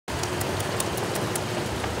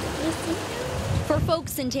For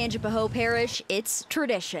folks in Tangipahoa Parish, it's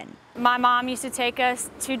tradition. My mom used to take us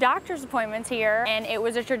to doctor's appointments here, and it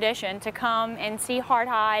was a tradition to come and see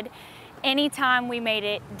Hardhide anytime we made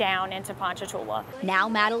it down into Ponchatoula. Now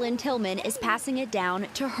Madeline Tillman is passing it down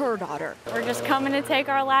to her daughter. We're just coming to take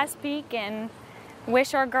our last peek and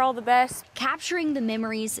wish our girl the best. Capturing the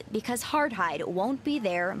memories because Hardhide won't be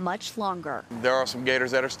there much longer. There are some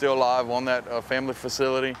gators that are still alive on that family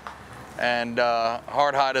facility, and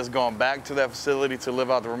Hardhide has gone back to that facility to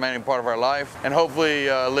live out the remaining part of our life and hopefully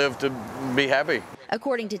live to be happy.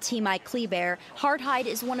 According to T. Mike Kleber, Hardhide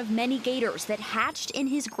is one of many gators that hatched in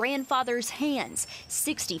his grandfather's hands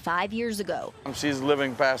 65 years ago. She's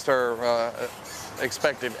living past her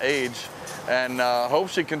expected age, and hope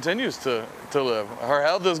she continues to live. Her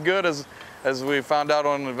health is good, as we found out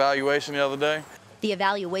on an evaluation the other day. The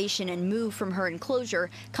evaluation and move from her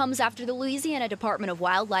enclosure comes after the Louisiana Department of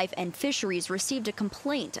Wildlife and Fisheries received a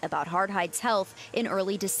complaint about Hardhide's health in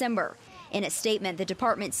early December. In a statement, the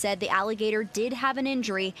department said the alligator did have an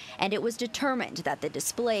injury, and it was determined that the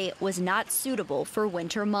display was not suitable for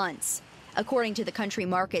winter months. According to the Country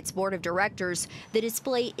Market's board of directors, the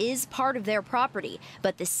display is part of their property,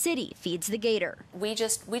 but the city feeds the gator. We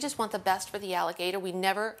just want the best for the alligator. We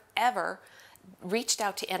never, ever reached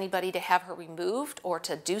out to anybody to have her removed or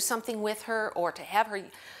to do something with her or to have her,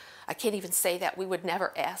 I can't even say that, we would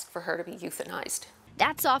never ask for her to be euthanized.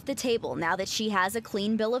 That's off the table now that she has a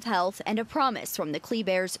clean bill of health and a promise from the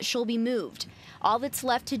Klebers she'll be moved. All that's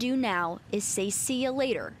left to do now is say see you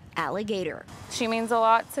later, alligator. She means a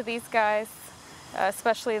lot to these guys,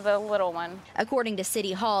 especially the little one. According to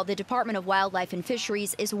City Hall, the Department of Wildlife and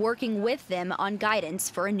Fisheries is working with them on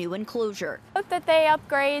guidance for a new enclosure. Hope that they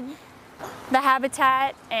upgrade the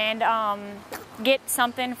habitat and get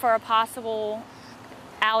something for a possible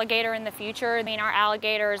alligator in the future. I mean, our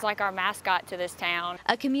alligator is like our mascot to this town.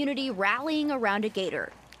 A community rallying around a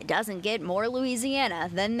gator. It doesn't get more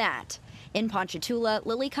Louisiana than that. In Ponchatoula,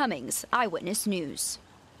 Lily Cummings, Eyewitness News.